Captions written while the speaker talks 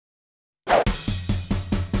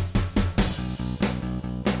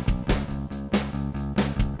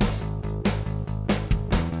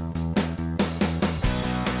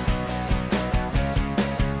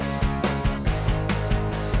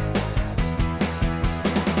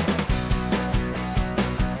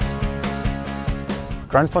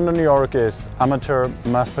Gran Fondo New York is amateur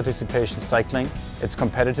mass participation cycling. It's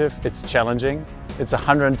competitive, it's challenging. It's a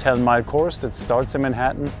 110-mile course that starts in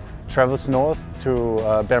Manhattan, travels north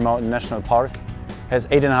to Bear Mountain National Park, has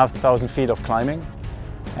 8,500 feet of climbing,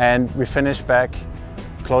 and we finish back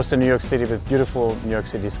close to New York City with beautiful New York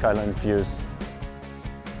City skyline views.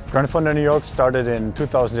 Gran Fondo New York started in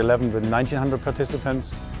 2011 with 1,900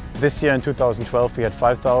 participants. This year in 2012 we had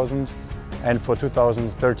 5,000. And for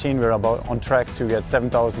 2013 we're about on track to get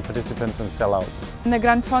 7,000 participants and sell out. And the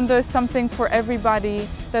Gran Fondo is something for everybody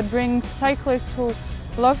that brings cyclists who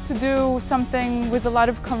love to do something with a lot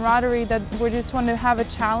of camaraderie, that we just want to have a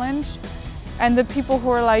challenge, and the people who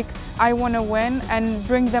are like, I want to win, and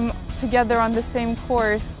bring them together on the same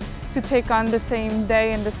course to take on the same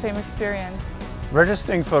day and the same experience.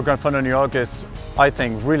 Registering for Gran Fondo New York is, I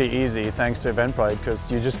think, really easy thanks to Eventbrite,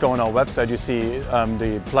 because you just go on our website, you see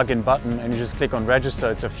the plug-in button and you just click on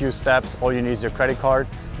register. It's a few steps, all you need is your credit card,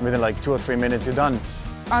 and within like 2 or 3 minutes you're done.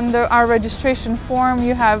 Under our registration form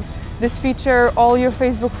you have this feature, all your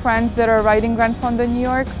Facebook friends that are riding Gran Fondo New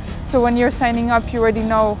York. So when you're signing up you already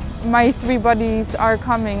know, my 3 buddies are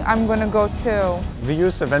coming, I'm gonna go too. We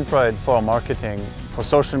use Eventbrite for our marketing, for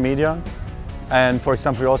social media, and for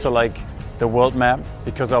example we also like the world map,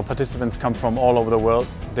 because our participants come from all over the world.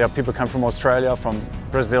 There are people come from Australia, from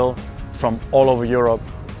Brazil, from all over Europe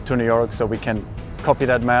to New York, so we can copy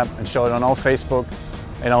that map and show it on our Facebook,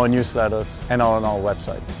 in our newsletters and on our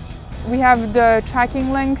website. We have the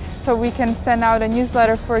tracking links, so we can send out a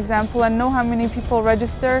newsletter, for example, and know how many people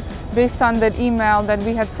register based on that email that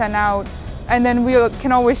we had sent out. And then we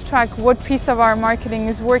can always track what piece of our marketing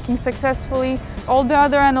is working successfully. All the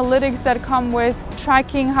other analytics that come with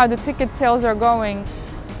tracking how the ticket sales are going.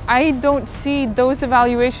 I don't see those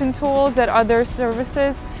evaluation tools at other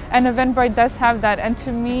services, and Eventbrite does have that. And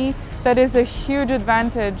to me, that is a huge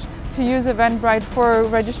advantage to use Eventbrite for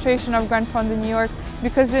registration of Gran Fondo New York,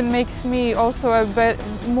 because it makes me also a bit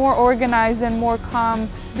more organized and more calm.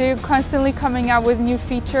 They're constantly coming out with new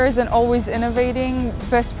features and always innovating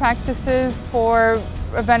best practices for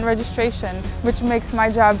event registration, which makes my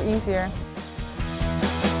job easier.